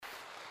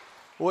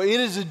Well,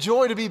 it is a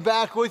joy to be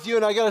back with you,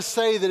 and I got to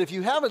say that if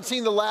you haven't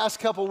seen the last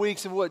couple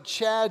weeks of what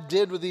Chad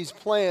did with these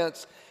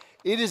plants,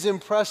 it is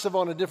impressive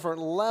on a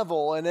different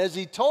level. And as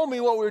he told me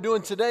what we were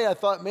doing today, I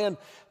thought, man,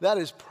 that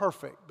is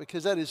perfect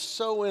because that is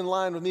so in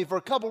line with me for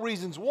a couple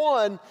reasons.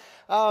 One,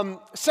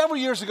 several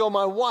years ago,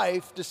 my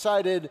wife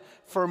decided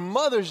for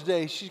Mother's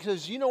Day, she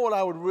goes, you know what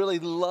I would really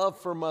love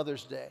for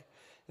Mother's Day?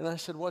 And I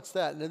said, what's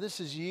that? Now,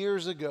 this is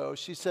years ago.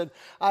 She said,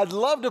 I'd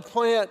love to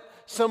plant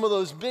some of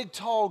those big,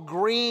 tall,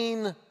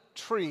 green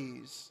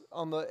trees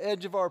on the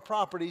edge of our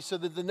property so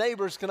that the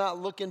neighbors cannot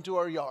look into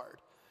our yard.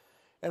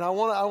 And I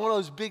want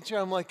those big trees.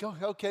 I'm like, oh,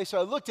 okay. So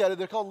I looked at it.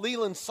 They're called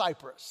Leland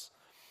cypress.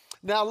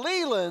 Now,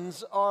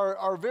 Lelands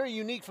are very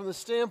unique from the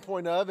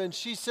standpoint of, and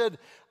she said,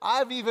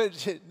 this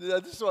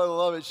is why I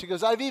love it. She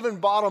goes, I've even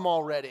bought them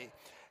already,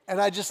 and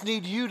I just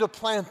need you to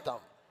plant them.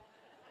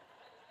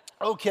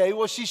 Okay,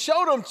 well, she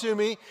showed them to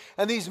me,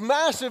 and these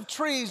massive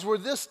trees were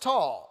this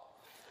tall.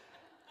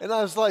 And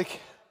I was like,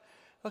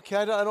 okay,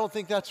 I don't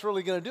think that's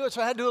really going to do it. So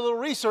I had to do a little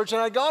research,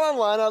 and I got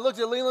online, I looked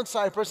at Leland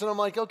cypress, and I'm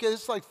like, okay,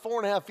 this is like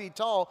 4.5 feet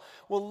tall.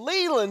 Well,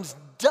 Lelands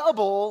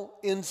double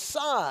in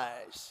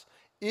size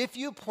if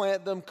you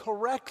plant them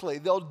correctly.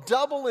 They'll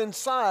double in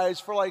size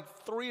for like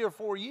 3 or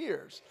 4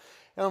 years.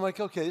 And I'm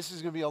like, okay, this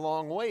is going to be a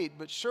long wait.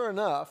 But sure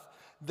enough,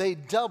 they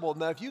doubled.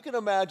 Now, if you can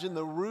imagine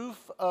the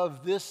roof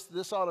of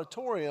this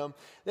auditorium,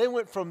 they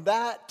went from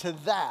that to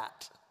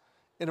that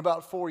in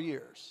about 4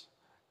 years.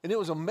 And it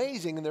was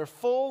amazing, and they're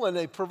full, and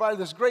they provide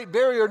this great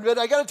barrier. But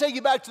I got to take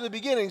you back to the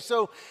beginning.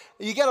 So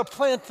you got to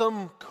plant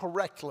them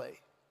correctly.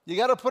 You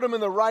got to put them in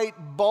the right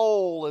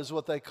bowl, is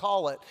what they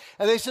call it.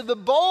 And they said the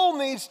bowl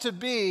needs to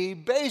be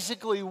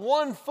basically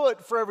 1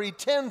 foot for every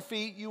 10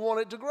 feet you want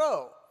it to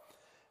grow.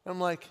 And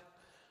I'm like,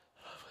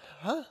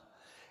 huh?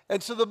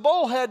 And so the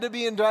bowl had to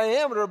be in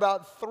diameter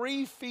about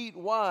 3 feet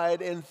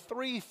wide and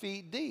 3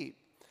 feet deep.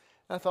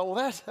 I thought, well,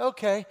 that's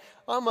okay.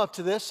 I'm up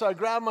to this. So I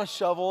grabbed my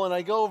shovel and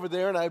I go over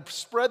there and I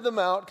spread them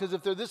out because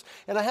if they're this,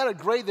 and I had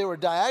they were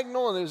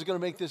diagonal and they was going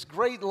to make this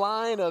great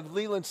line of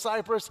Leland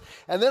cypress.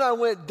 And then I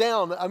went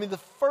down. I mean, the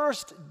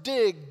first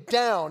dig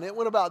down, it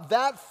went about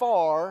that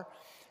far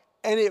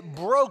and it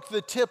broke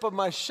the tip of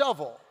my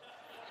shovel.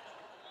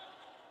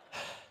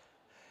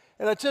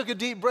 And I took a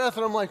deep breath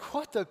and I'm like,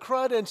 what the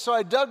crud? And so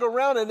I dug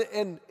around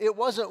and it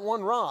wasn't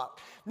one rock.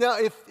 Now,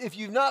 if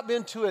you've not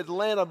been to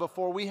Atlanta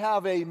before, we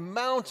have a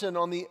mountain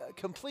on the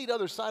complete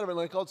other side of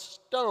Atlanta called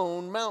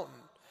Stone Mountain.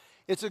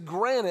 It's a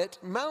granite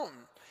mountain.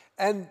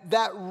 And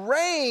that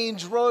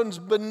range runs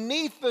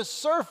beneath the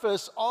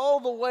surface all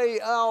the way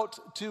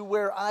out to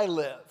where I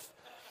live.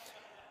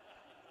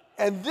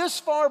 And this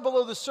far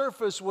below the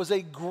surface was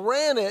a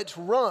granite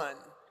run.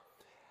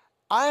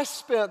 I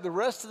spent the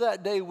rest of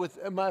that day with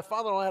my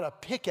father-in-law had a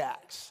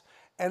pickaxe.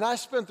 And I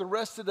spent the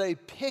rest of the day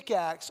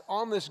pickaxe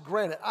on this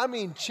granite. I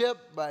mean chip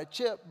by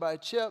chip by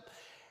chip.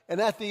 And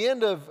at the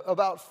end of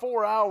about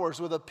 4 hours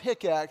with a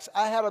pickaxe,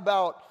 I had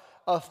about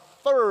a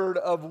third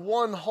of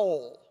one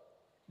hole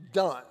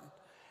done.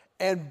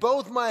 And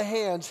both my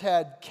hands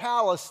had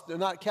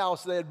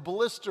they had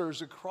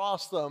blisters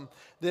across them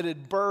that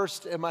had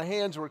burst, and my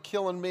hands were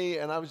killing me.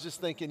 And I was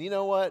just thinking, you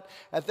know what?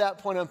 At that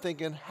point, I'm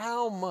thinking,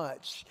 how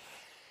much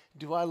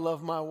do I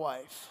love my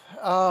wife?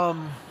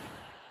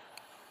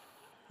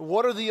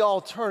 What are the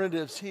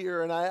alternatives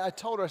here? And I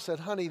told her, I said,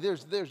 honey,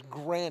 there's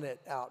granite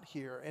out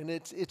here. And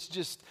it's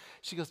just,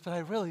 she goes, but I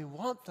really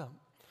want them.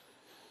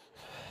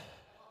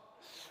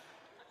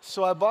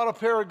 So I bought a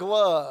pair of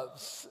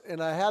gloves,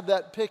 and I had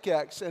that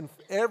pickaxe, and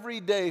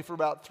every day for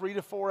about 3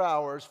 to 4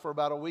 hours, for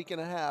about a week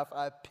and a half,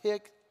 I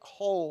picked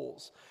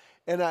holes.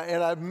 And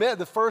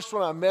the first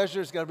one I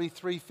measured is going to be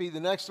 3 feet.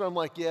 The next one I'm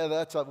like, yeah,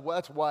 that's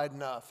wide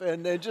enough.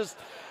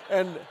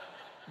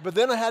 But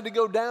then I had to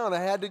go down. I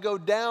had to go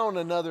down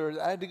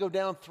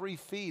 3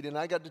 feet, and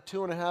I got to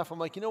 2.5. I'm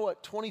like, you know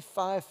what?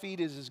 25 feet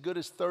is as good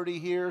as 30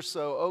 here,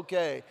 so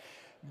okay.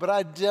 But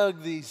I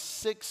dug these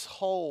 6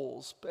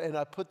 holes, and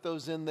I put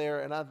those in there,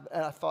 and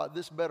I thought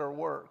this better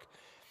work.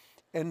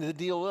 And the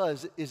deal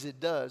is it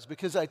does,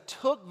 because I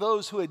took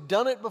those who had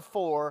done it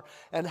before,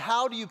 and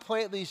how do you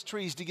plant these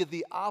trees to get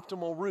the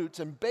optimal roots?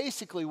 And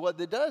basically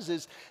what it does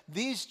is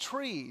these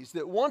trees,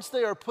 that once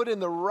they are put in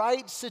the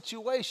right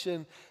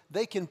situation,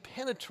 they can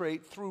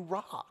penetrate through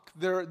rock.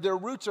 Their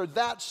roots are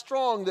that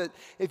strong that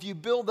if you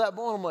build that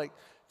bone, I'm like,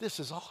 this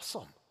is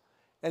awesome.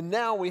 And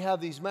now we have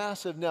these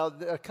massive, now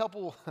a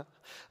couple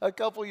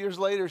years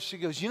later, she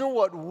goes, you know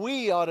what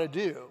we ought to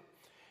do?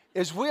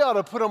 Is we ought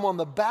to put them on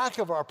the back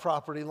of our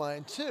property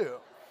line too.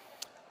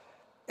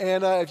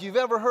 And if you've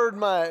ever heard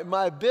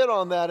my bit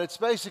on that, it's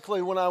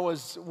basically when I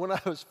was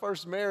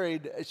first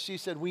married, she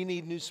said, we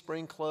need new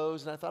spring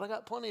clothes. And I thought, I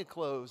got plenty of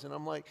clothes. And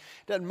I'm like,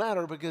 doesn't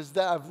matter, because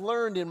I've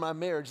learned in my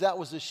marriage, that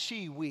was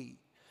a we.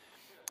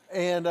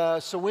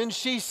 And so when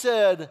she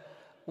said,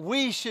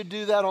 we should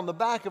do that on the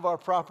back of our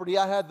property,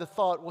 I had the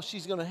thought, well,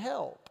 she's going to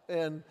help.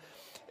 And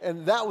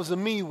that was a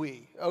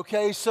we,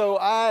 okay? So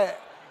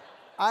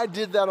I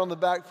did that on the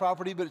back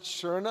property, but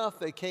sure enough,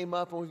 they came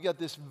up, and we've got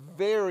this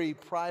very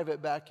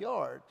private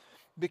backyard.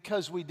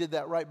 because we did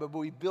that right, but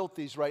we built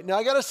these right. Now,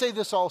 I got to say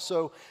this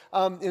also.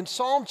 In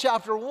Psalm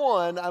chapter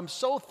 1, I'm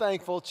so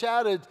thankful.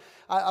 Chad,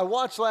 I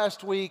watched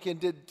last week and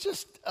did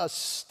just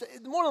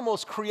one of the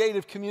most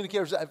creative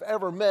communicators I've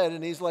ever met.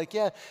 And he's like,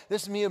 yeah,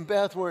 this is me and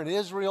Beth. We're in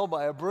Israel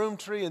by a broom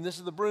tree, and this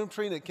is the broom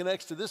tree, and it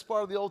connects to this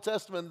part of the Old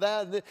Testament and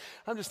that. And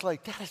I'm just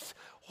like,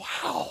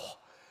 wow.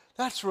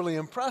 That's really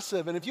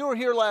impressive. And if you were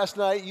here last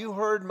night, you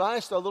heard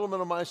a little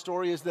bit of my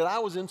story is that I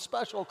was in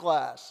special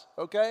class,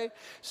 okay?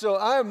 So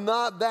I'm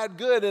not that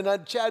good,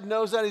 and Chad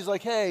knows that. He's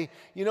like, hey,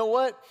 you know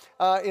what?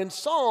 In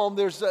Psalm,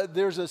 there's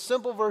a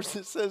simple verse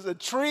that says, a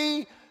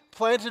tree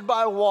planted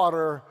by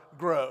water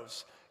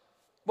grows.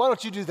 Why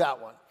don't you do that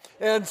one?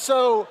 And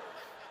so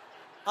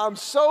I'm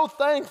so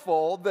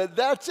thankful that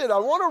that's it. I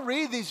want to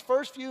read these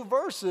first few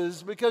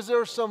verses because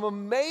there are some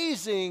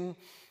amazing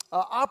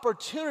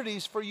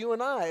opportunities for you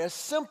and I as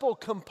simple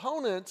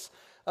components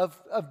of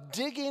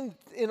digging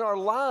in our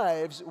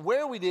lives,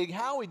 where we dig,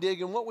 how we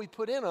dig, and what we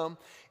put in them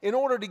in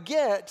order to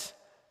get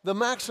the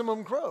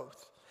maximum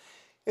growth.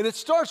 And it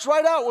starts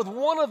right out with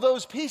one of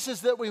those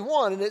pieces that we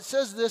want. And it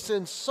says this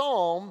in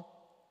Psalm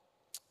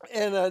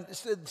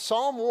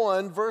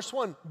 1, verse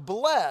 1,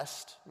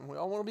 blessed, and we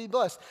all want to be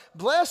blessed.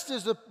 Blessed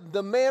is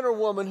the man or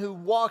woman who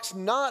walks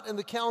not in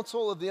the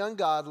counsel of the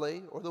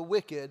ungodly or the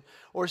wicked,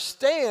 or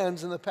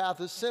stands in the path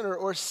of sinner,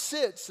 or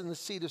sits in the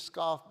seat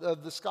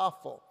of the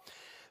scoffful.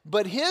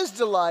 But his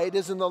delight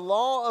is in the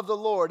law of the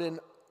Lord, and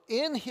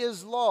in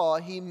his law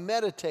he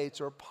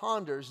meditates or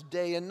ponders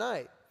day and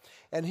night.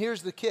 And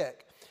here's the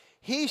kick.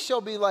 He shall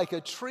be like a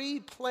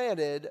tree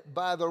planted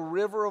by the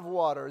river of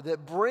water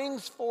that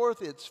brings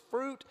forth its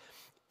fruit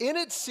in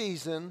its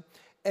season,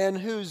 and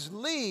whose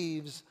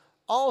leaves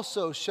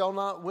also shall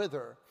not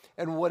wither.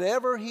 And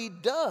whatever he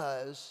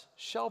does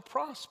shall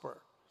prosper.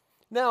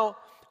 Now,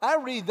 I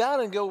read that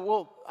and go,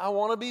 well, I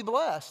want to be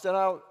blessed and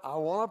I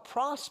want to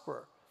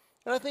prosper.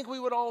 And I think we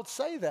would all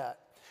say that.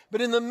 But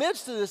in the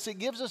midst of this, it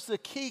gives us the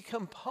key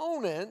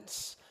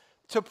components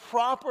to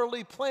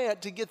properly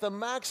plant to get the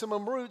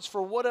maximum roots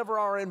for whatever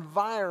our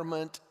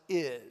environment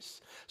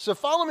is. So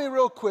follow me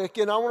real quick,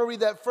 and I want to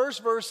read that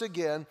first verse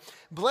again.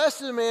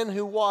 Blessed is the man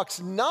who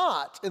walks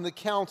not in the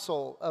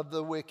counsel of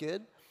the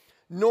wicked,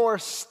 nor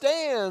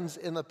stands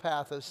in the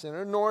path of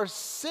sinner, nor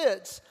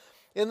sits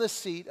in the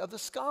seat of the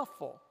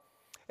scoffful.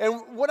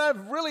 And what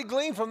I've really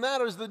gleaned from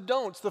that is the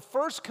don'ts. The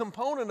first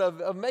component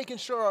of making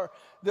sure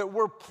that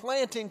we're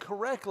planting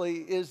correctly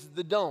is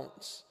the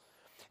don'ts.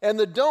 And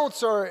the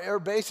don'ts are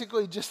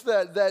basically just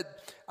that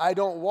I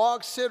don't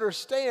walk, sit, or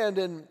stand.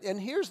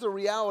 And here's the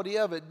reality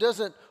of it.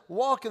 Doesn't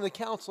walk in the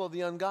counsel of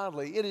the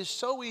ungodly. It is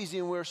so easy,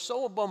 and we're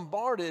so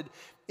bombarded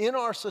in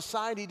our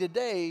society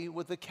today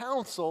with the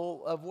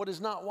counsel of what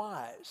is not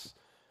wise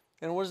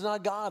and what is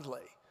not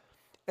godly.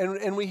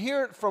 And we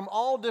hear it from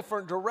all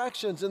different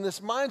directions, and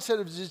this mindset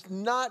of just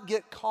not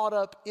get caught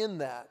up in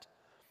that.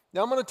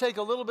 Now, I'm going to take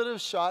a little bit of a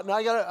shot, and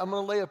I'm going to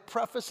lay a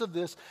preface of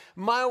this.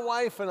 My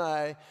wife and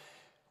I,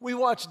 we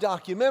watch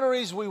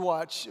documentaries, we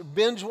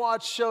binge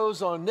watch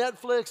shows on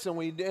Netflix, and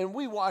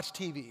we watch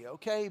TV,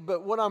 okay?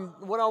 But what I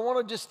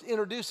want to just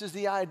introduce is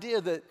the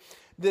idea that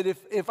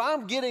if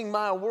I'm getting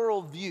my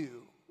worldview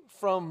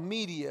from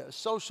media,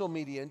 social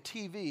media, and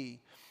TV,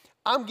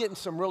 I'm getting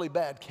some really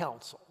bad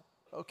counsel,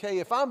 okay?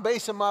 If I'm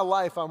basing my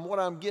life on what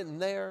I'm getting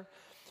there,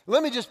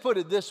 let me just put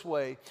it this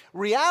way.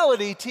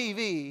 Reality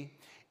TV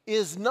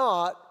is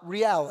not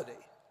reality,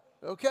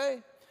 okay?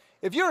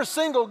 If you're a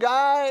single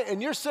guy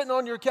and you're sitting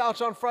on your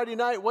couch on Friday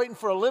night waiting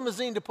for a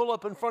limousine to pull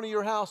up in front of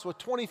your house with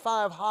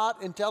 25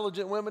 hot,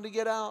 intelligent women to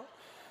get out,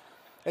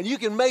 and you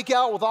can make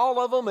out with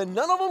all of them and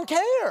none of them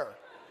care,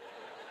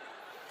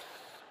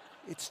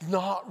 it's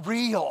not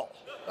real,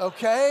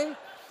 okay?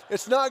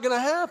 It's not going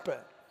to happen.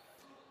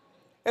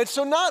 And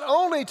so not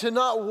only to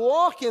not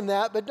walk in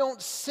that, but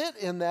don't sit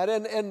in that.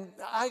 And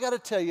I got to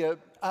tell you,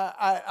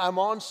 I'm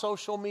on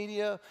social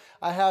media.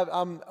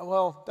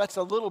 That's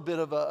a little bit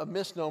of a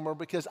misnomer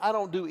because I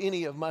don't do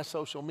any of my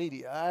social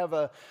media. I have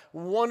a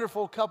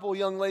wonderful couple of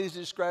young ladies that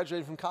just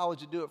graduated from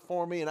college that do it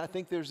for me, and I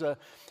think there's a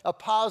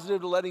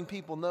positive to letting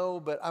people know,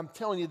 but I'm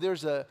telling you,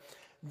 there's a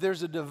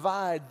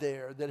divide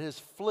there that has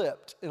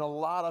flipped in a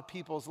lot of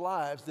people's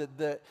lives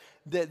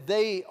that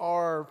they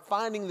are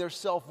finding their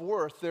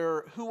self-worth,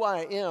 their who I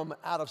am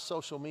out of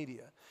social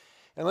media.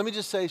 And let me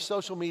just say,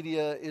 social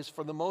media is,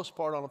 for the most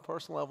part, on a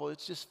personal level,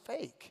 it's just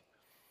fake.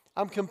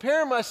 I'm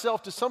comparing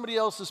myself to somebody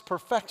else's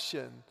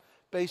perfection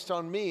based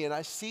on me, and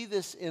I see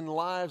this in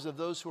lives of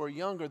those who are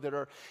younger that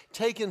are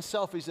taking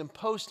selfies and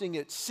posting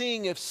it,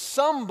 seeing if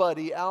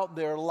somebody out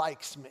there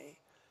likes me.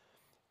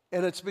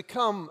 And it's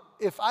become,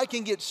 if I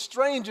can get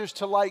strangers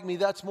to like me,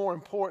 that's more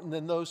important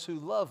than those who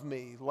love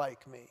me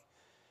like me.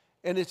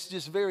 And it's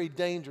just very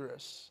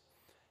dangerous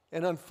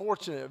and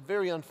unfortunate,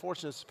 very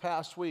unfortunate. This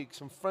past week,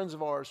 some friends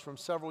of ours from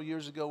several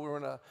years ago, we were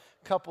in a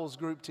couples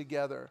group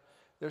together.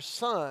 Their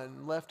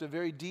son left a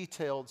very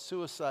detailed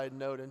suicide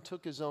note and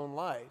took his own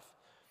life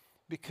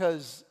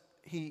because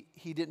he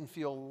didn't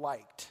feel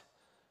liked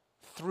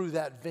through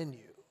that venue.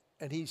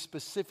 And he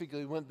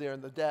specifically went there,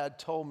 and the dad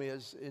told me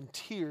in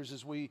tears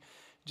as we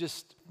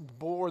just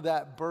bore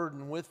that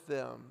burden with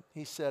them.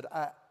 He said,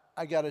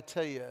 I got to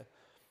tell you,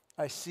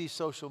 I see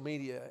social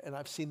media and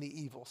I've seen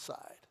the evil side.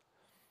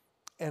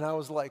 And I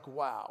was like,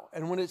 wow.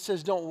 And when it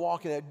says don't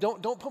walk in it,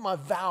 don't put my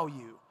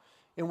value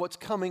in what's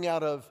coming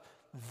out of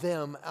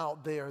them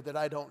out there that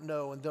I don't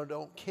know and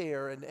don't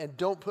care, and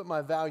don't put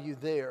my value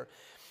there.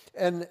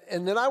 And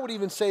then I would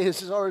even say,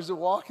 as far as the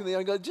walking,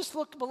 I go, just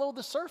look below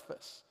the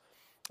surface.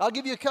 I'll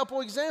give you a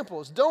couple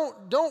examples.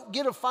 Don't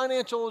get a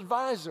financial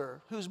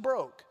advisor who's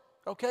broke.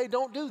 Okay,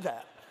 don't do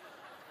that.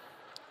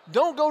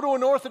 Don't go to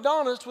an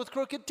orthodontist with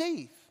crooked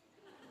teeth.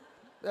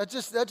 That's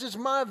just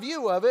my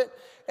view of it.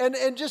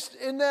 And just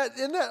in that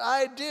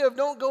idea of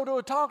don't go to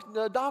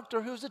a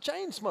doctor who's a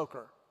chain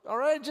smoker. All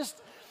right,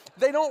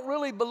 they don't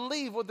really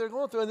believe what they're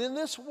going through. And in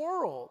this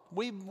world,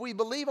 we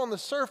believe on the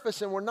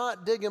surface and we're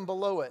not digging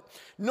below it.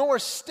 Nor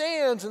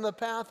stands in the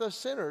path of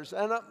sinners.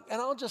 And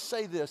I'll just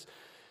say this.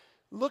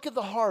 Look at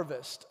the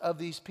harvest of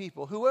these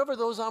people. Whoever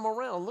those I'm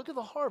around, look at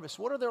the harvest.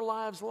 What are their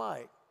lives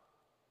like?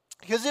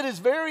 Because it is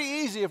very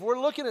easy if we're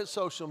looking at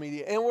social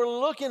media and we're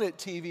looking at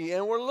TV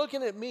and we're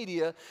looking at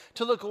media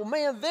to look, well,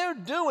 man, they're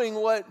doing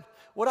what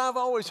I've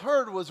always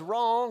heard was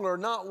wrong or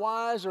not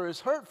wise or is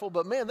hurtful,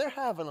 but man, they're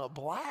having a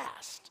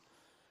blast.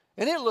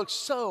 And it looks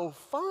so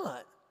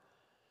fun.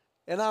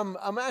 And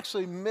I'm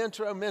actually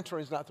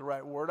mentoring is not the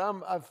right word.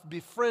 I've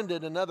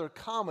befriended another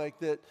comic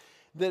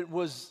that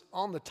was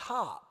on the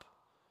top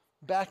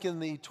back in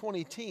the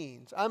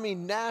 20-teens. I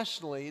mean,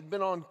 nationally. He'd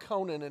been on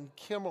Conan and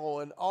Kimmel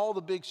and all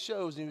the big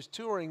shows. And he was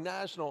touring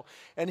national.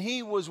 And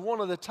he was one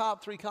of the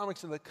top 3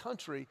 comics in the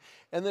country.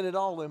 And then it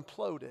all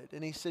imploded.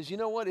 And he says, you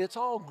know what? It's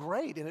all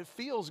great. And it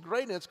feels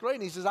great. And it's great.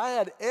 And he says, I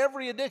had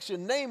every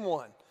addiction. Name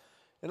one.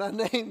 And I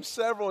named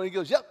several. And he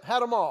goes, yep,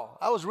 had them all.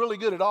 I was really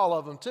good at all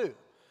of them too.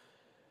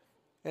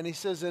 And he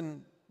says,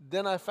 and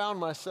then I found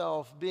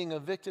myself being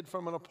evicted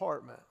from an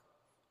apartment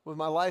with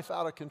my life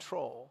out of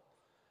control.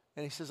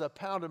 And he says, I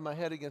pounded my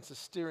head against the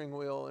steering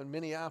wheel in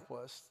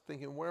Minneapolis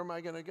thinking, where am I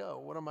going to go?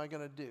 What am I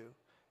going to do?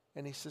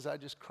 And he says, I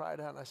just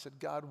cried out and I said,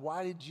 God,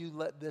 why did you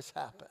let this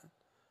happen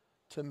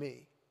to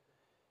me?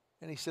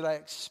 And he said, I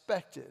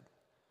expected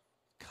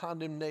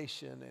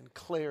condemnation and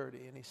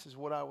clarity. And he says,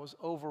 what I was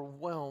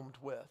overwhelmed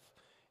with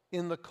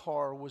in the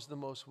car was the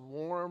most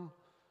warm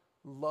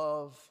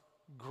love,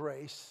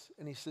 grace.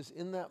 And he says,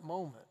 in that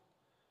moment,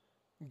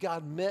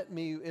 God met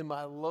me in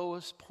my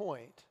lowest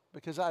point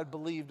because I had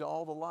believed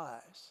all the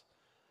lies.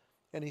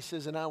 And he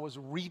says, and I was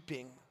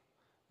reaping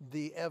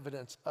the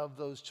evidence of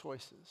those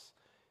choices.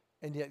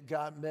 And yet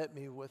God met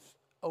me with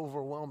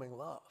overwhelming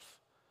love.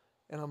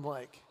 And I'm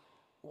like,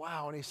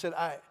 wow. And he said,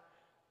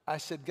 I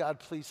said, God,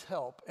 please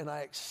help. And I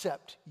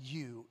accept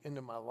you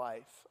into my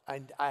life.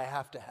 I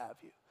have to have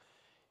you.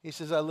 He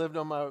says, I lived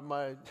on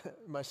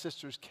my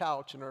sister's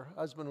couch and her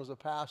husband was a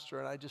pastor.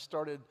 And I just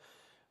started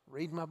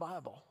reading my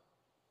Bible.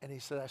 And he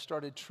said, I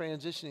started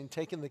transitioning,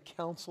 taking the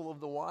counsel of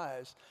the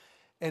wise.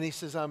 And he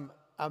says, I'm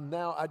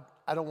now,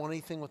 I don't want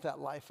anything with that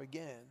life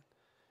again.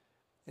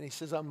 And he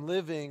says, I'm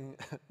living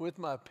with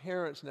my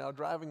parents now,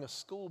 driving a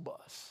school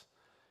bus.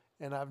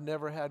 And I've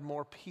never had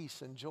more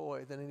peace and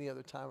joy than any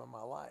other time in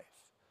my life.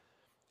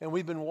 And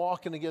we've been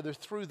walking together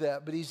through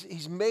that. But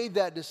he's made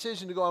that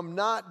decision to go, I'm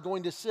not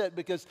going to sit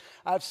because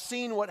I've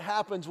seen what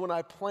happens when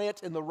I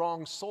plant in the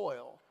wrong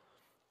soil.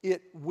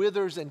 It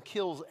withers and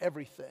kills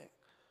everything.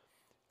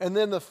 And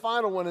then the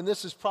final one, and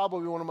this is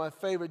probably one of my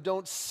favorite,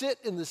 don't sit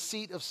in the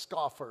seat of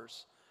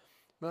scoffers.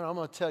 Man, I'm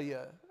going to tell you,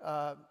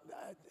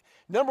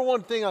 number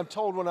one thing I'm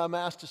told when I'm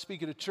asked to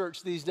speak at a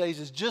church these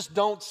days is just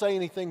don't say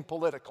anything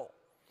political.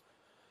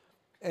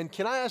 And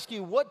can I ask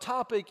you, what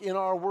topic in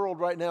our world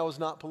right now is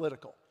not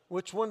political?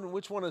 Which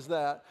one is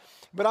that?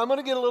 But I'm going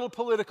to get a little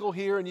political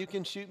here, and you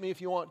can shoot me if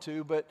you want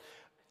to, but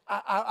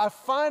I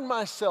find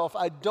myself,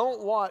 I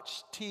don't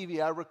watch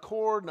TV. I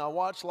record and I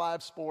watch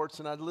live sports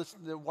and I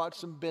watch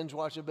some binge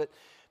watching, but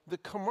the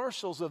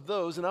commercials of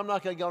those, and I'm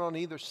not going to go on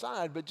either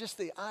side, but just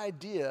the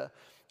idea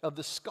of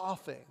the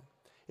scoffing.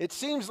 It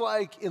seems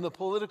like in the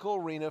political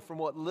arena, from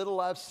what little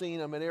I've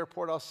seen, I'm at an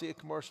airport, I'll see a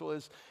commercial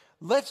is,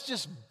 let's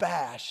just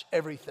bash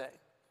everything.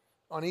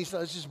 On East,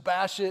 let's just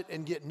bash it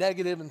and get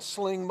negative and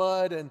sling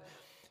mud. And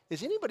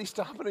is anybody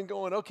stopping and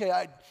going, okay,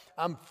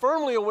 I'm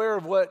firmly aware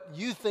of what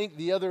you think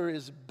the other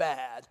is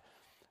bad,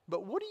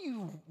 but what do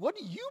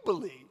you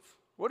believe?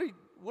 What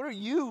are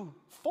you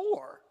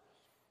for?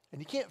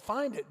 And you can't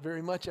find it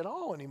very much at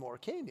all anymore,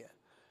 can you?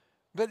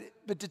 But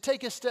to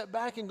take a step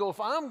back and go, if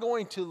I'm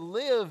going to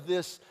live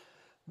this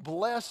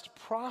blessed,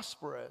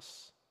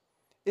 prosperous,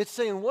 it's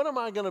saying, what am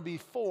I going to be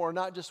for,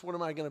 not just what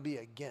am I going to be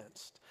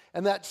against?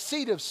 And that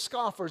seat of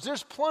scoffers,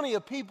 there's plenty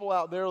of people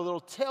out there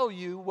that'll tell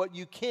you what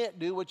you can't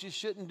do, what you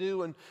shouldn't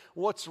do, and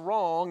what's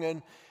wrong,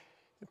 and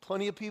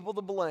plenty of people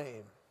to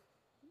blame.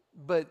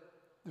 But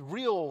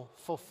real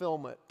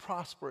fulfillment,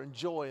 prosper, and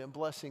joy and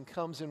blessing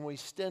comes when we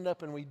stand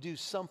up and we do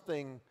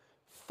something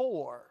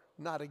for,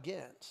 not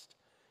against.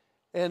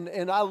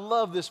 And I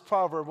love this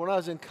proverb. When I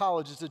was in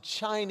college, it's a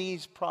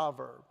Chinese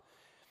proverb.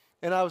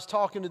 And I was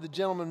talking to the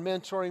gentleman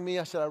mentoring me.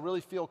 I said, I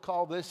really feel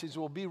called this. He said,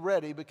 well, be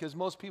ready because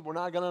most people are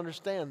not going to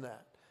understand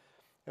that.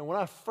 And when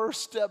I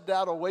first stepped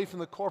out away from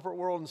the corporate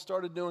world and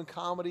started doing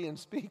comedy and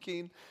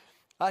speaking,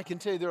 I can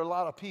tell you there are a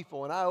lot of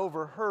people, and I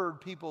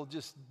overheard people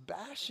just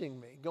bashing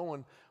me,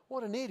 going,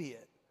 what an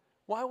idiot.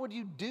 Why would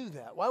you do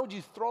that? Why would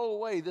you throw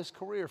away this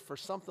career for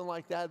something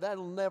like that?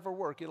 That'll never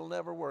work. It'll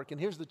never work. And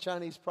here's the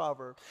Chinese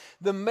proverb.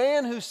 The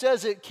man who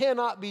says it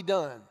cannot be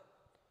done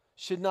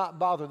should not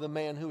bother the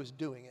man who is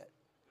doing it.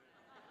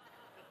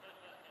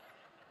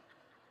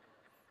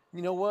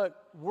 You know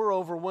what? We're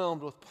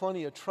overwhelmed with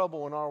plenty of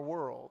trouble in our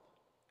world.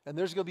 And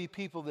there's going to be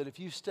people that if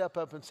you step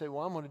up and say,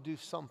 well, I'm going to do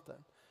something,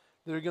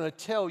 they're going to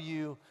tell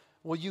you,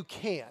 well, you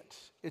can't.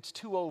 It's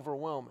too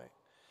overwhelming.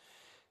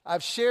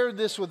 I've shared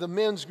this with a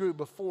men's group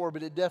before,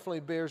 but it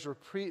definitely bears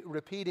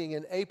repeating.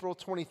 In April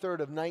 23rd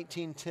of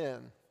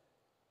 1910,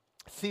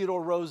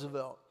 Theodore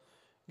Roosevelt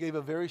gave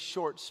a very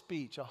short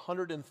speech,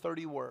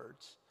 130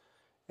 words,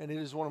 and it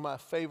is one of my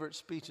favorite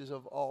speeches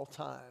of all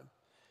time.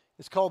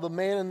 It's called The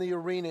Man in the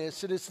Arena. It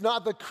said, it's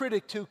not the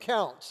critic who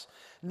counts,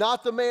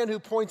 not the man who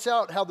points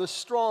out how the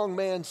strong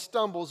man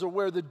stumbles or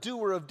where the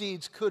doer of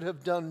deeds could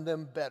have done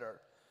them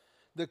better.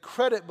 The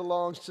credit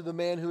belongs to the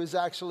man who is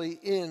actually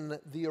in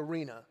the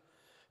arena,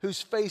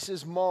 whose face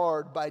is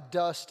marred by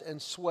dust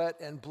and sweat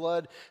and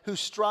blood, who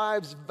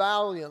strives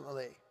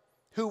valiantly,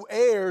 who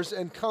errs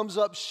and comes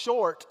up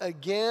short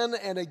again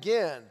and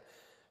again,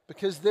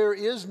 because there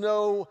is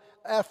no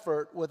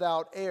effort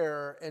without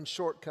error and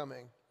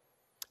shortcoming,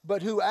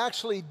 but who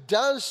actually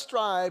does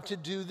strive to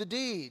do the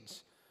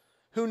deeds,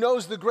 who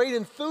knows the great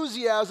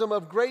enthusiasm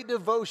of great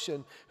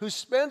devotion, who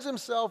spends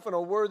himself in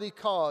a worthy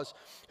cause,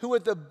 who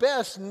at the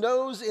best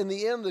knows in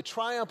the end the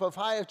triumph of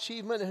high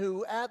achievement,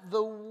 who at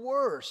the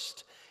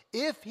worst,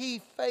 if he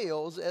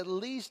fails, at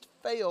least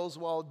fails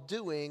while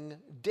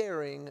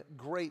daring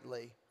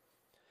greatly,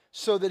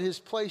 so that his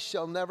place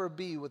shall never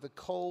be with the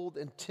cold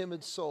and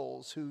timid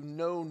souls who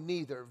know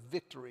neither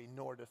victory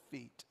nor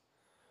defeat.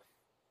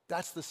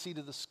 That's the seed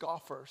of the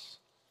scoffers,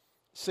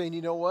 saying,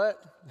 you know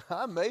what?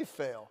 I may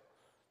fail.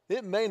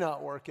 It may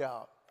not work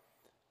out,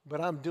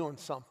 but I'm doing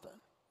something.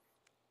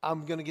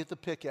 I'm going to get the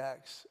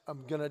pickaxe.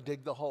 I'm going to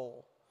dig the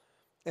hole.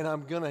 And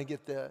I'm going to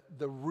get the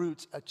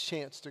roots a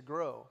chance to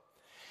grow.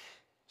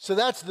 So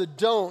that's the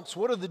don'ts.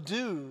 What are the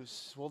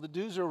do's? Well, the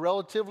do's are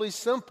relatively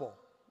simple.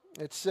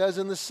 It says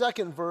in the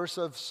second verse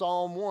of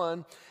Psalm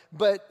 1,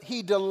 but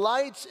he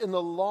delights in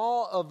the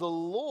law of the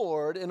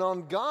Lord, and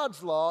on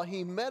God's law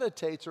he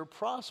meditates or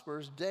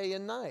prospers day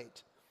and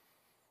night.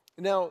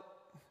 Now,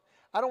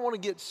 I don't want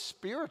to get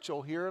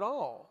spiritual here at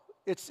all.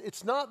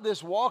 It's not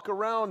this walk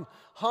around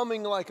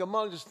humming like a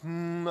monk, just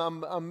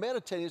I'm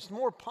meditating. It's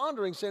more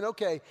pondering, saying,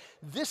 okay,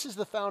 this is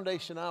the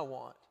foundation I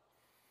want.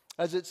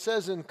 As it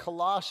says in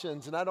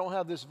Colossians, and I don't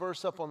have this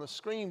verse up on the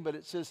screen, but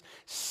it says,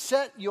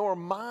 set your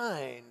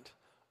mind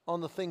on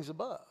the things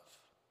above,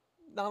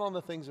 not on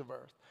the things of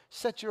earth.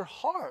 Set your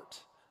heart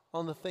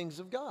on the things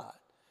of God.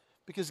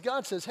 Because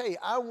God says, hey,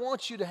 I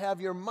want you to have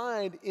your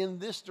mind in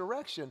this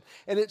direction.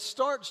 And it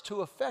starts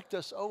to affect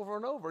us over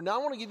and over. Now, I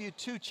want to give you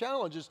two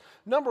challenges.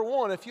 Number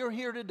one, if you're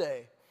here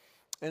today,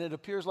 and it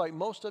appears like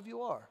most of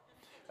you are,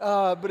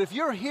 but if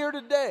you're here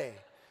today,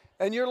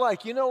 and you're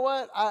like, you know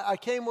what, I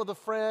came with a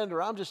friend,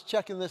 or I'm just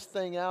checking this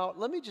thing out,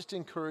 let me just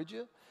encourage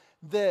you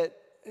that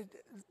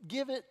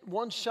give it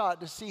one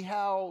shot to see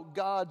how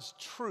God's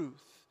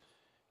truth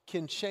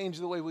can change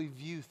the way we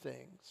view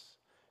things.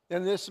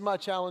 And this is my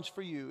challenge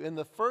for you. In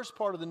the first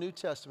part of the New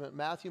Testament,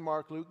 Matthew,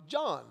 Mark, Luke,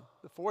 John,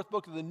 the fourth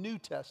book of the New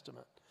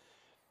Testament,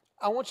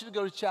 I want you to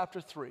go to chapter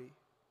 3.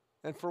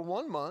 And for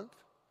 1 month,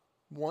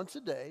 once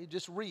a day,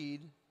 just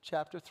read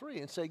chapter 3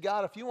 and say,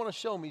 God, if you want to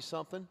show me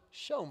something,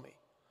 show me.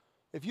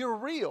 If you're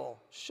real,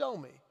 show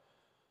me.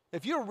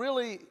 If you're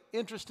really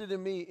interested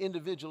in me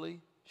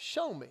individually,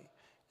 show me.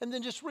 And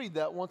then just read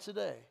that once a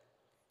day.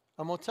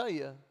 I'm going to tell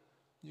you,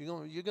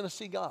 you're going to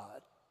see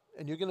God.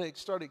 And you're going to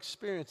start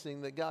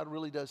experiencing that God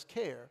really does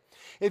care.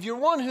 If you're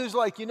one who's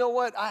like, you know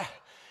what, I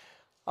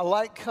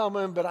like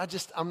coming, but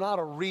I'm not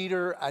a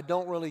reader. I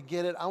don't really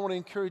get it. I want to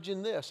encourage you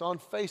in this. On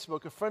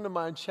Facebook, a friend of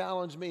mine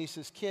challenged me. He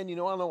says, Ken, I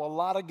know a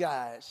lot of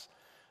guys.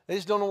 They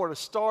just don't know where to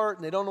start,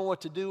 and they don't know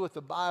what to do with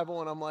the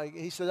Bible. And I'm like,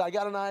 he says, I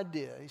got an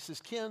idea. He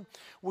says, Ken,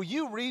 will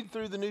you read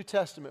through the New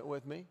Testament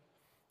with me?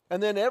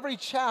 And then every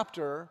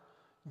chapter,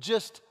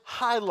 just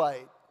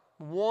highlight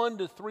 1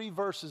 to 3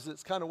 verses.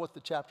 That's kind of what the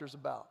chapter's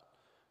about.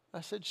 I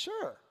said,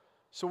 sure.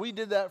 So we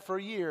did that for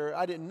a year.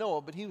 I didn't know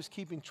it, but he was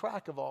keeping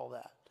track of all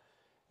that.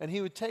 And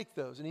he would take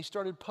those, and he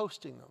started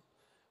posting them.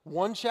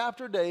 1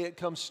 chapter a day. It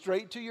comes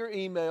straight to your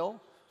email.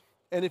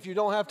 And if you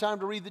don't have time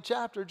to read the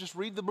chapter, just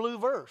read the blue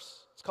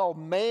verse. It's called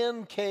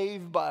Man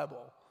Cave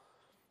Bible.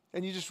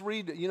 And you just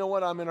read it. You know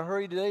what? I'm in a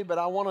hurry today, but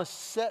I want to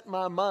set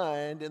my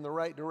mind in the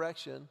right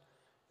direction.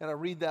 And I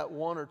read that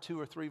 1 or 2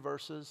 or 3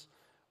 verses.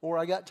 Or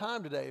I got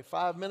time today,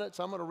 5 minutes,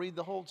 I'm going to read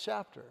the whole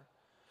chapter.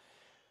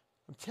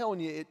 I'm telling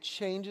you, it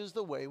changes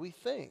the way we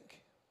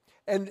think.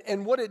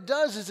 And what it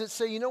does is it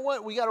say, you know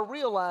what, we got to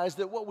realize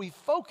that what we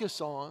focus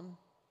on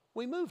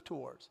we move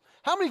towards.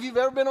 How many of you have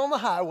ever been on the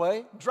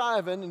highway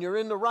driving and you're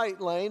in the right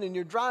lane and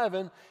you're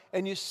driving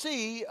and you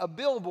see a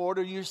billboard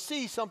or you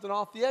see something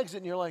off the exit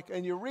and you're like,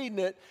 and you're reading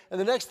it, and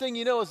the next thing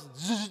you know is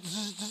zzz,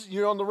 zzz, zzz,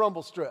 you're on the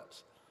rumble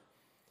strips?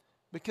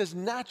 Because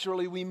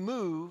naturally we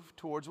move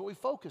towards what we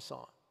focus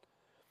on.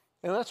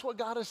 And that's what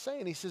God is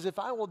saying. He says, if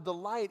I will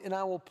delight and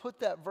I will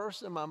put that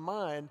verse in my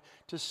mind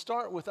to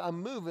start with,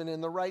 I'm moving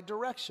in the right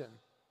direction.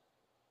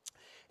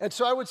 And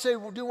so I would say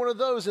we'll do one of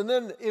those. And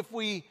then if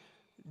we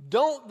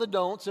don't the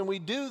don'ts and we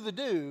do the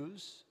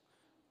do's,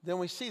 then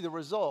we see the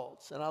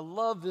results. And I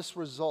love this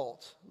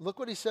result. Look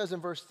what he says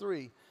in verse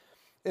 3.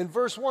 In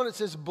verse 1 it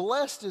says,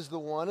 blessed is the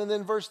one. And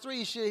then verse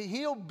 3,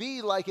 he'll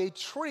be like a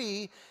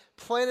tree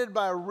planted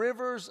by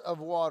rivers of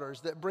waters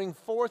that bring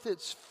forth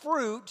its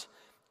fruit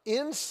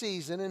in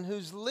season, and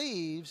whose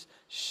leaves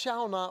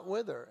shall not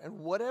wither, and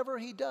whatever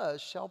he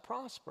does shall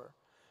prosper.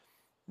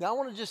 Now I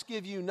want to just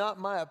give you not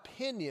my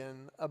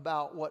opinion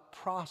about what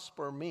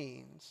prosper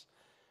means,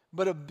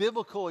 but a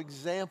biblical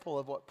example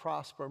of what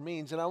prosper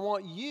means. And I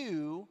want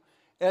you,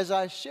 as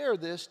I share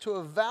this, to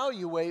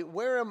evaluate,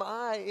 where am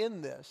I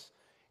in this?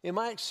 Am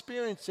I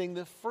experiencing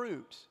the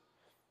fruit?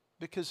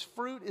 Because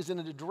fruit is in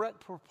a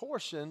direct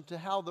proportion to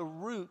how the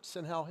roots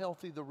and how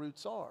healthy the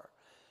roots are.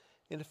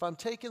 And if I'm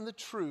taking the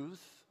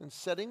truth and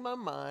setting my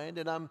mind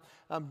and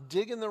I'm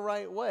digging the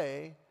right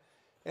way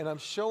and I'm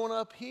showing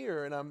up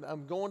here and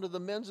I'm going to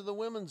the men's or the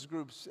women's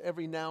groups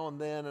every now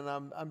and then and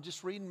I'm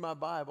just reading my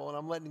Bible and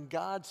I'm letting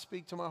God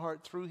speak to my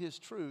heart through his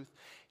truth,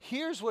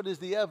 here's what is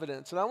the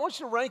evidence. And I want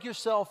you to rank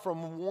yourself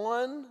from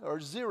 1 or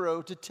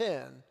 0 to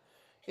 10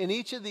 in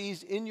each of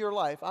these in your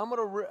life. I'm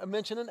going to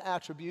mention an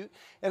attribute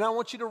and I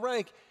want you to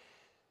rank.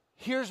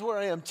 Here's where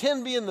I am.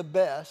 10 being the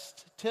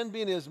best. 10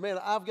 being is, man,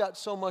 I've got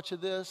so much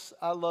of this,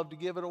 I love to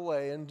give it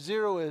away. And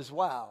 0 is,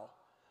 wow,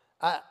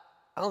 I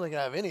don't think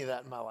I have any of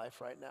that in my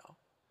life right now.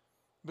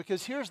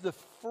 Because here's the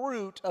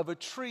fruit of a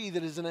tree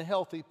that is in a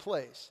healthy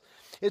place.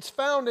 It's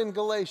found in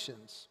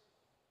Galatians.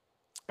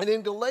 And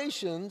in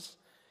Galatians,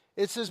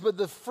 it says, but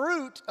the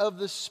fruit of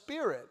the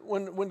Spirit,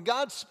 when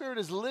God's Spirit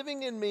is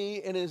living in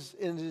me and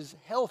is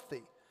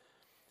healthy,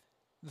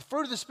 the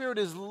fruit of the Spirit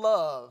is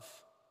love.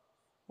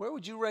 Where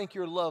would you rank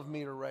your love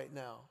meter right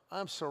now?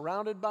 I'm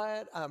surrounded by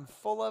it, I'm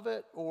full of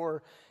it,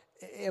 or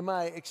am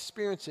I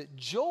experiencing it?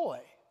 Joy.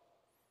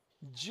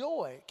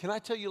 Joy. Can I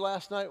tell you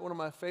last night, one of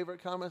my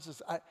favorite comments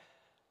is,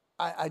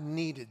 I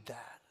needed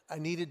that. I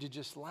needed to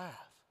just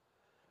laugh.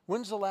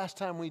 When's the last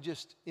time we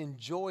just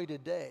enjoyed a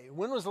day?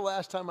 When was the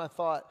last time I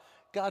thought,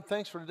 God,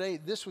 thanks for today,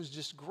 this was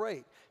just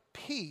great.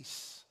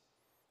 Peace.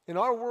 In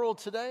our world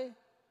today,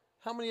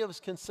 how many of us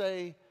can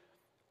say,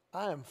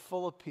 I am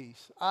full of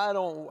peace. I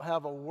don't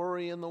have a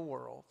worry in the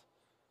world.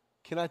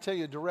 Can I tell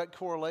you a direct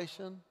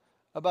correlation?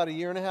 About a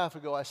year and a half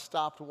ago, I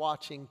stopped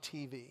watching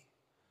TV.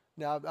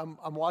 Now,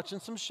 I'm watching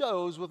some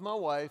shows with my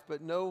wife,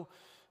 but no,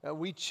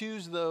 we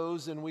choose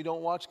those and we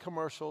don't watch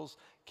commercials.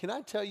 Can I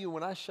tell you,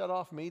 when I shut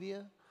off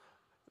media,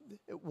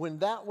 when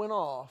that went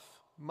off,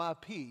 my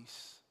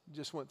peace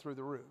just went through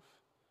the roof.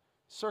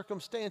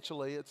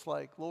 Circumstantially, it's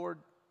like, Lord,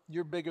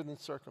 you're bigger than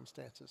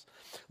circumstances.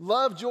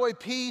 Love, joy,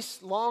 peace,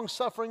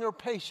 long-suffering, or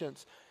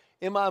patience.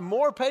 Am I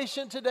more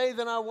patient today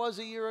than I was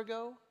a year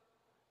ago?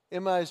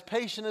 Am I as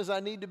patient as I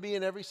need to be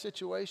in every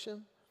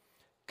situation?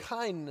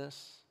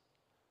 Kindness.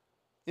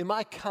 Am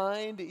I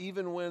kind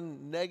even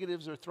when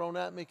negatives are thrown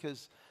at me?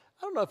 Because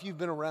I don't know if you've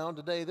been around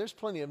today. There's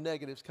plenty of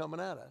negatives coming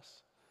at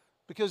us.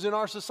 Because in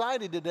our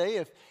society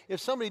today,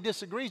 if somebody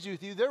disagrees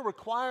with you, they're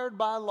required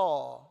by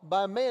law,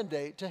 by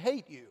mandate, to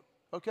hate you.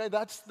 Okay,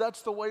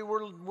 that's the way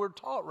we're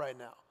taught right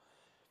now.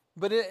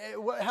 But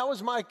how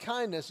is my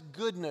kindness,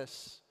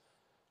 goodness?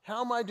 How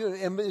am I doing?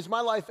 And is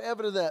my life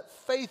evident of that?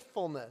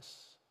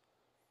 Faithfulness,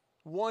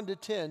 1 to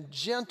 10.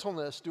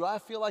 Gentleness, do I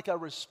feel like I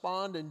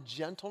respond in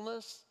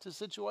gentleness to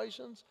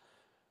situations?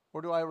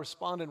 Or do I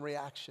respond in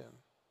reaction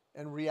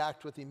and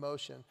react with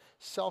emotion?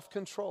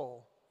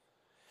 Self-control.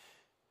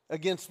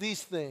 Against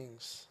these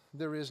things,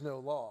 there is no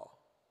law.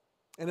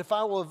 And if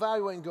I will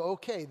evaluate and go,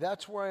 okay,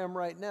 that's where I am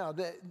right now.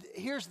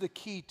 Here's the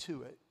key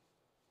to it.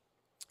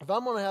 If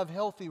I'm going to have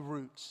healthy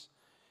roots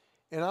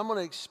and I'm going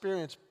to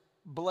experience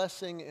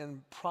blessing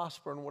and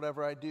prosper in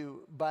whatever I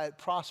do, by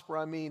prosper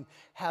I mean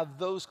have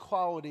those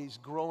qualities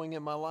growing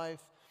in my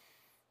life,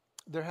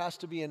 there has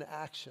to be an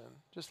action.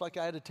 Just like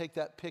I had to take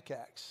that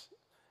pickaxe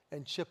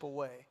and chip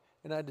away,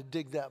 and I had to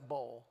dig that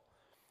bowl.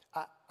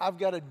 I've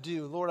got to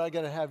do, Lord, I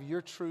got to have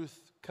your truth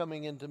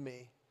coming into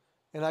me.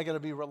 And I got to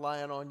be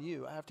reliant on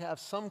you. I have to have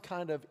some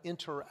kind of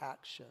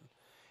interaction.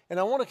 And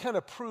I want to kind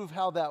of prove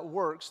how that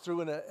works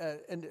through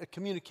a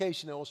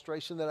communication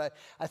illustration that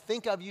I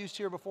think I've used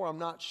here before. I'm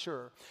not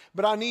sure.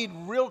 But I need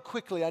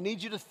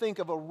you to think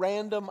of a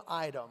random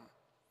item.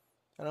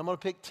 And I'm going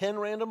to pick 10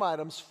 random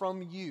items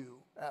from you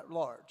at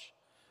large.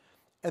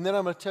 And then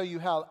I'm going to tell you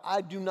how I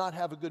do not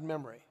have a good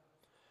memory.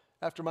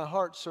 After my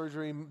heart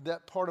surgery,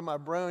 that part of my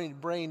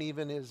brain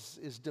even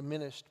is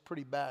diminished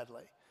pretty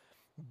badly.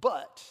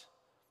 But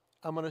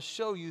I'm going to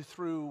show you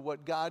through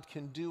what God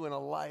can do in a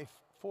life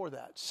for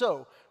that.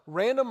 So,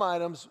 random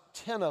items,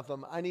 10 of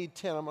them. I need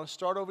 10. I'm going to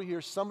start over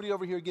here. Somebody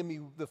over here give me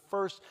the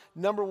first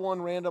number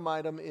one random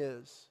item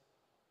is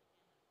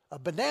a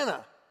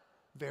banana.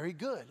 Very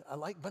good. I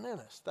like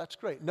bananas. That's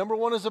great. Number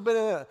one is a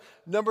banana.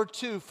 Number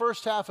two,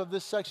 first half of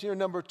this section here.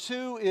 Number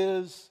two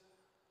is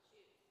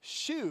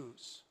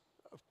shoes.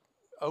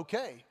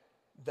 Okay,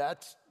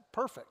 that's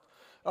perfect.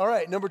 All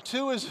right, number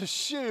two is a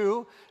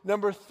shoe.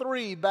 Number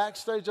three,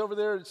 backstage over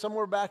there,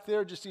 somewhere back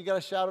there, just you got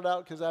to shout it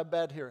out because I have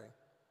bad hearing.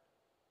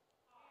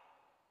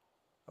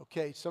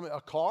 Okay,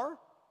 a car?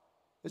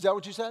 Is that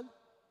what you said?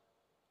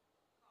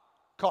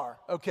 Car.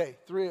 Okay,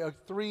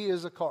 three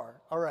is a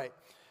car. All right.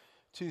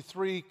 2,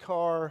 3,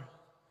 car.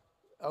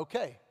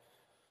 Okay,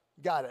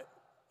 got it.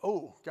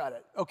 Oh, got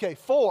it. Okay,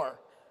 4.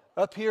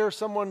 Up here,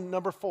 someone,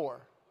 number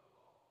 4.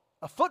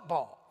 A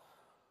football.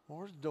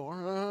 Where's the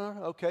door?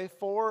 Okay,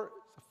 4,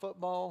 a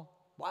football.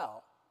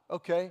 Wow.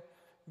 Okay,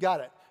 got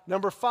it.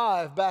 Number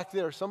 5, back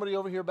there. Somebody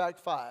over here, back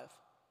 5.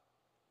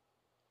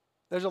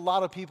 There's a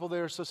lot of people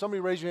there, so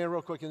somebody raise your hand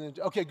real quick.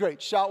 Okay,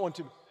 great. Shout one,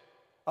 2.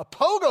 A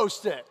pogo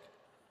stick.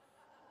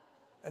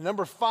 And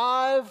number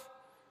 5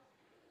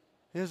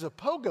 is a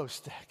pogo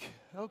stick.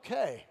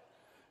 Okay.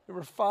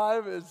 Number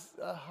 5 is,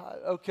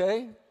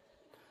 okay.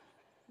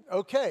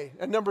 Okay.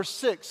 And number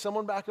 6,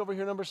 someone back over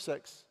here, number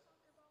 6.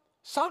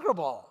 Soccer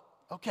ball.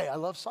 Okay, I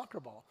love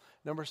soccer ball.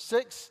 Number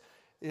 6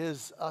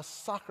 is a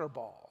soccer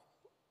ball.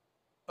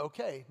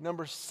 Okay.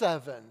 Number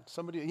 7,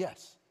 somebody,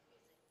 yes.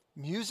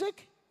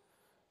 Music?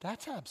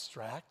 That's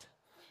abstract.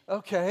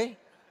 Okay.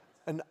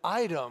 An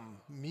item,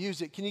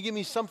 music. Can you give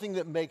me something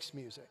that makes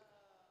music?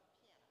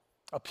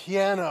 A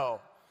piano.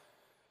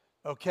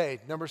 Okay,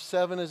 number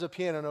 7 is a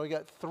piano. Now we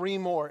got 3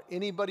 more.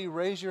 Anybody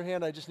raise your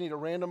hand? I just need a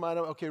random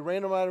item. Okay,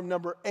 random item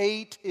number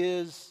 8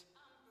 is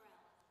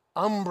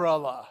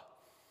umbrella.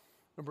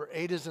 Number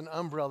 8 is an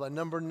umbrella.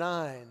 Number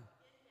 9.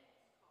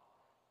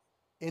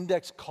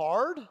 Index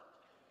card?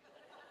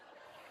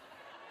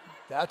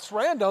 That's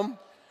random.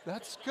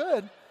 That's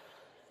good.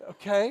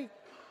 Okay.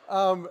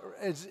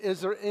 Is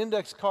there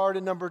index card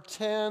in number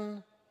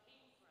 10?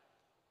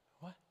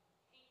 What?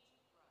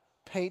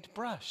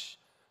 Paintbrush.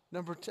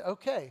 Number 2,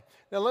 okay.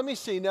 Now let me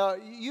see. Now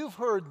you've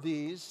heard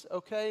these,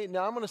 okay?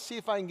 Now I'm going to see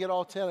if I can get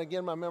all 10.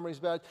 Again, my memory's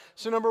bad.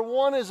 So number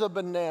 1 is a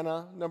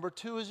banana. Number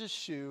 2 is a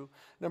shoe.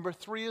 Number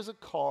 3 is a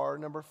car.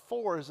 Number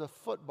 4 is a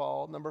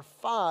football. Number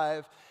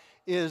 5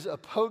 is a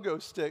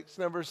pogo sticks.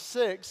 Number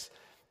 6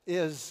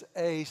 is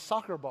a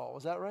soccer ball.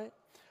 Is that right?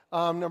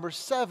 Number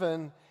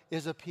 7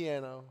 is a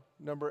piano.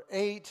 Number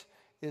 8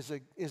 is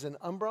an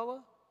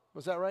umbrella.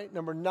 Was that right?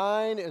 Number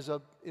 9 is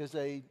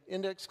a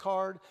index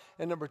card,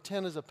 and number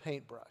 10 is a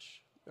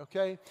paintbrush.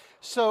 Okay?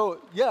 So,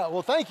 yeah,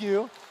 well, thank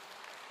you.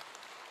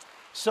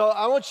 So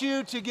I want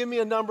you to give me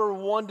a number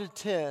 1 to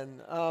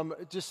 10.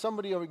 Just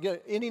somebody over,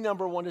 any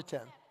number 1 to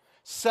 10.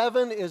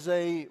 7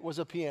 was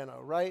a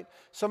piano, right?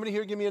 Somebody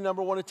here give me a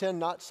number 1 to 10,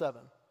 not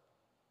 7.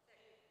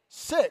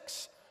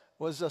 6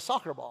 was a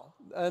soccer ball.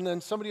 And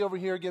then somebody over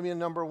here give me a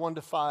number 1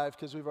 to 5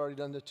 because we've already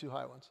done the 2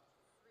 high ones.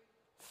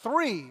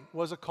 3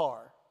 was a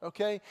car.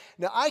 Okay?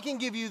 Now, I can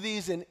give you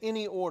these in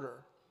any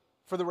order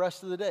for the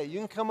rest of the day. You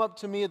can come up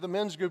to me at the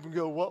men's group and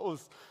go, what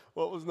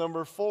was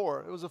number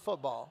 4? It was a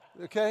football.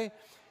 Okay?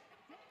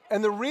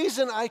 And the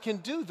reason I can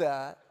do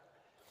that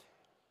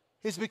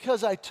is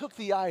because I took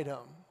the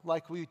item,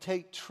 like we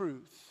take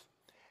truth,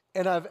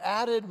 and I've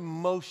added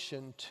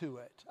motion to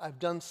it. I've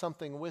done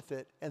something with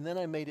it, and then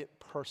I made it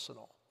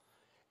personal.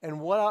 And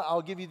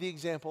I'll give you the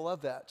example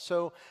of that.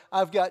 So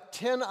I've got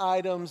 10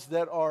 items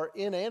that are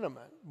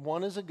inanimate.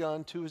 1 is a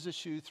gun, 2 is a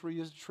shoe,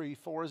 3 is a tree,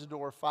 4 is a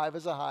door, 5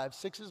 is a hive,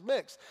 6 is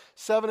mixed,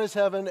 7 is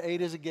heaven,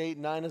 8 is a gate,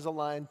 9 is a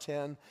lion,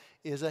 10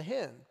 is a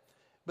hen.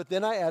 But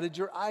then I added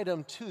your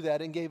item to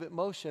that and gave it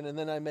motion, and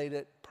then I made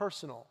it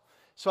personal.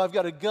 So I've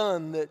got a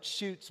gun that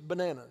shoots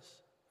bananas.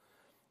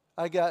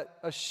 I got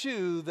a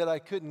shoe that I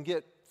couldn't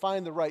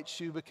find the right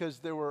shoe because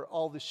there were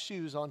all the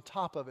shoes on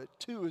top of it.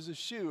 2 is a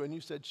shoe, and you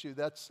said shoe.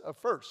 That's a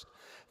first.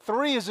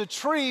 3 is a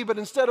tree, but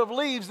instead of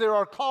leaves, there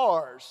are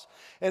cars.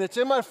 And it's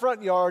in my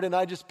front yard, and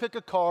I just pick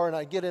a car, and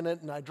I get in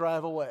it, and I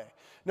drive away.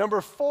 Number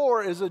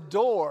 4 is a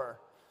door,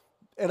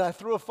 and I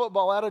threw a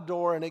football at a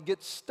door, and it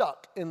gets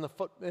stuck in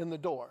the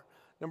door.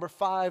 Number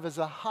 5 is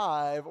a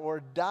hive or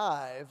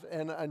dive,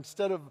 and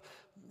instead of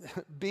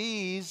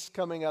bees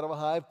coming out of a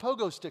hive,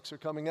 pogo sticks are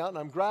coming out, and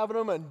I'm grabbing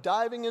them and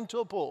diving into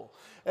a pool.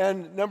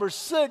 And number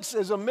 6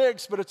 is a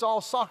mix, but it's all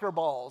soccer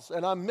balls,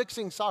 and I'm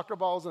mixing soccer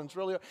balls, and it's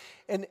really,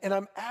 and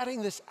I'm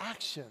adding this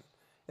action,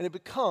 and it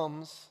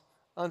becomes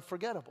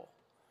unforgettable.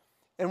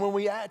 And when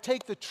we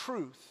take the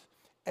truth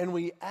and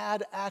we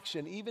add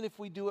action, even if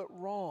we do it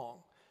wrong,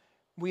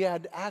 we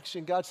add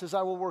action. God says,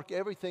 I will work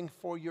everything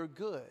for your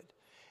good.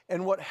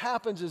 And what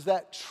happens is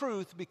that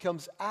truth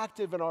becomes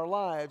active in our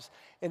lives,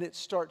 and it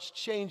starts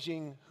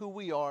changing who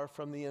we are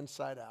from the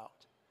inside out.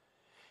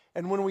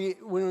 And when we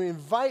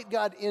invite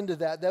God into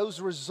that, those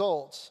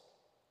results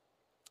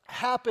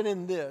happen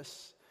in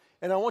this.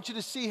 And I want you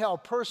to see how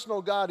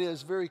personal God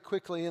is very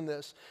quickly in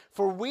this.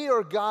 For we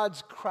are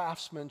God's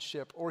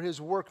craftsmanship or his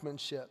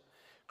workmanship,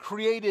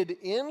 created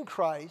in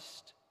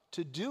Christ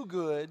to do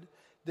good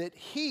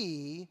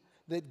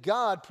that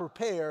God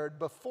prepared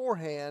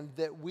beforehand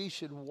that we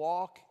should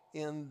walk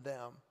in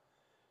them.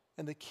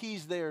 And the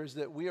keys there is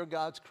that we are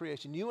God's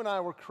creation. You and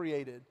I were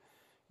created.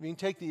 You can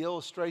take the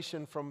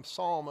illustration from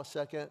Psalm a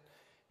second.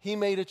 He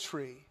made a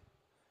tree.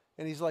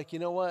 And he's like, you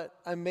know what?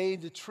 I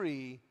made the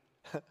tree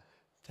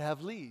to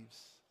have leaves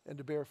and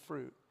to bear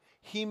fruit.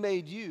 He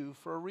made you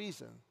for a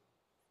reason,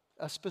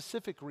 a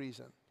specific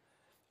reason.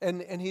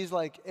 And he's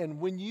like, and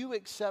when you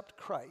accept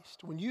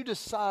Christ, when you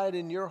decide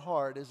in your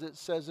heart, as it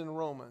says in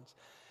Romans,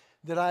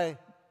 that I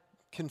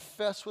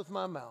confess with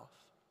my mouth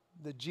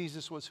that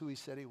Jesus was who he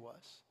said he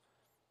was,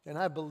 and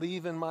I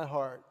believe in my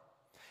heart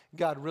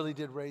God really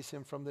did raise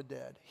him from the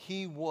dead.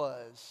 He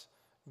was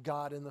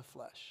God in the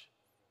flesh.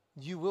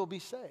 You will be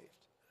saved.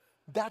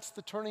 That's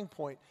the turning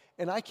point.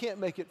 And I can't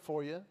make it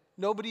for you.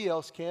 Nobody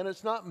else can.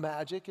 It's not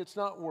magic. It's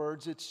not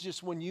words. It's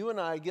just when you and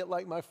I get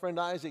like my friend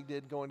Isaac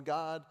did, going,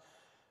 God,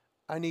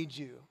 I need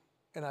you,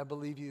 and I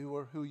believe you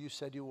are who you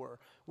said you were.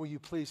 Will you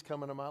please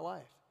come into my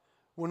life?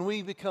 When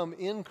we become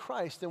in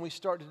Christ, then we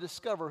start to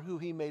discover who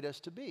he made us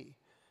to be.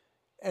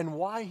 And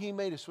why he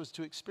made us was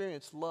to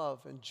experience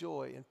love and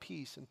joy and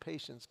peace and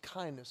patience,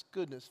 kindness,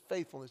 goodness,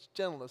 faithfulness,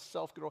 gentleness,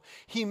 self-control.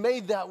 He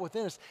made that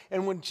within us.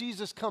 And when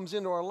Jesus comes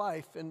into our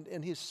life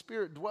and his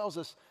Spirit dwells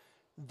us,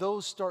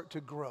 those start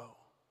to grow.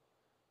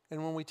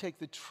 And when we take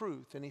the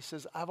truth, and he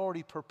says, I've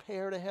already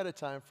prepared ahead of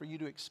time for you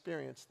to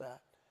experience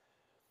that.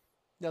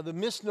 Now, the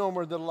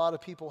misnomer that a lot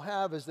of people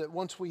have is that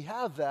once we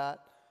have that,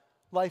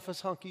 life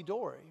is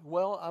hunky-dory.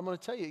 Well, I'm going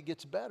to tell you, it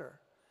gets better.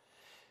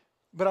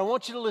 But I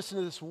want you to listen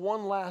to this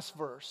one last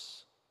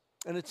verse,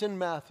 and it's in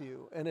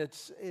Matthew. And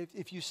it's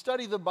if you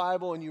study the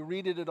Bible and you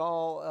read it at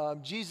all,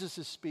 Jesus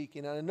is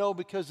speaking. And I know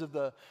because of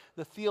the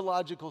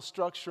theological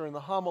structure and the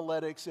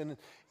homiletics, and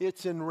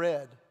it's in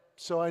red.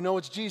 So I know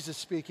it's Jesus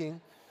speaking.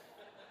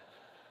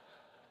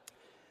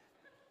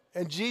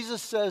 And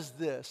Jesus says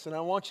this, and I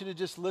want you to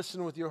just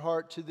listen with your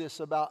heart to this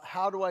about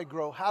how do I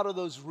grow? How do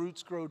those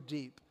roots grow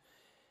deep?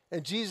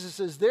 And Jesus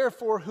says,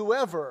 therefore,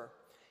 whoever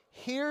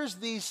hears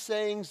these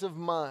sayings of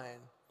mine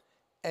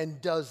and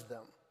does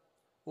them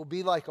will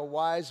be like a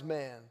wise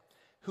man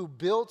who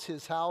built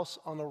his house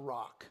on a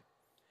rock.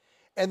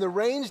 And the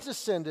rains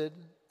descended,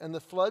 and the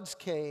floods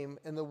came,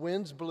 and the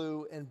winds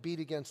blew and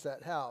beat against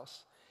that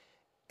house.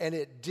 And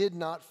it did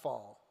not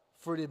fall,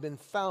 for it had been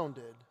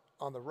founded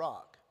on the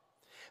rock.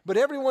 But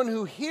everyone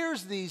who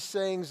hears these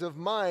sayings of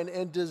mine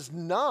and does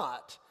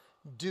not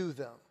do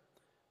them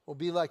will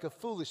be like a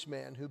foolish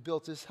man who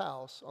built his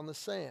house on the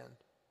sand.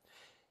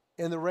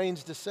 And the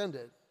rains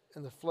descended,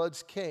 and the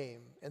floods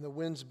came, and the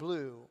winds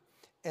blew,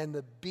 and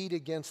the beat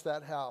against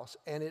that house,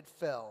 and it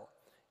fell,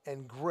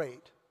 and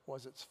great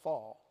was its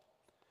fall.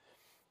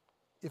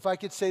 If I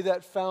could say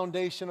that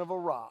foundation of a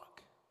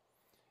rock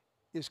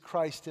is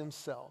Christ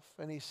himself.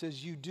 And he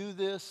says, you do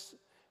this,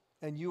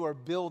 and you are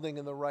building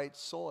in the right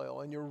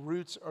soil, and your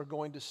roots are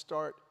going to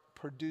start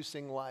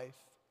producing life.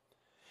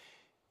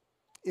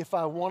 If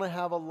I want to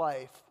have a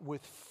life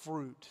with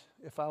fruit,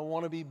 if I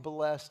want to be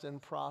blessed and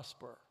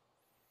prosper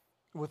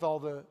with all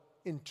the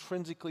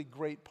intrinsically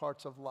great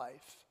parts of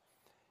life,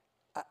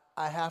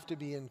 I have to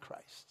be in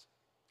Christ.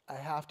 I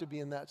have to be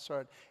in that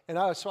sort. And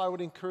so I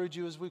would encourage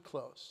you as we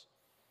close.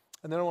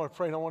 And then I want to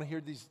pray, and I want to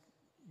hear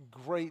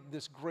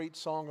this great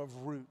song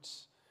of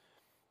roots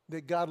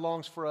that God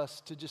longs for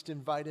us to just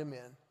invite him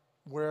in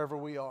wherever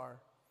we are.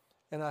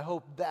 And I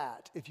hope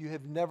that if you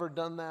have never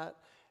done that,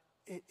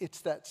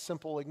 it's that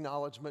simple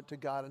acknowledgement to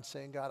God and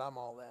saying, God, I'm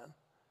all in.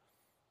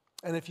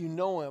 And if you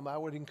know him, I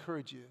would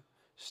encourage you,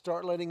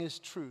 start letting his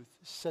truth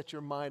set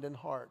your mind and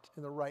heart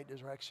in the right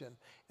direction,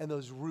 and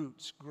those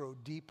roots grow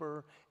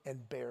deeper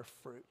and bear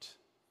fruit.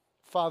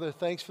 Father,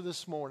 thanks for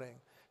this morning.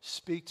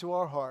 Speak to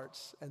our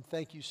hearts, and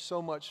thank you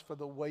so much for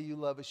the way you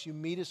love us. You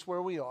meet us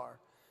where we are,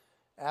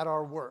 at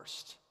our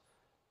worst,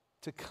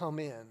 to come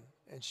in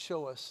and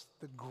show us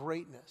the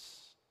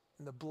greatness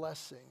and the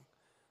blessing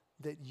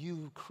that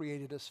you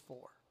created us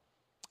for.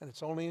 And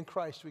it's only in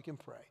Christ we can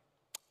pray.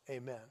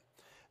 Amen.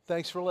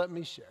 Thanks for letting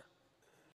me share.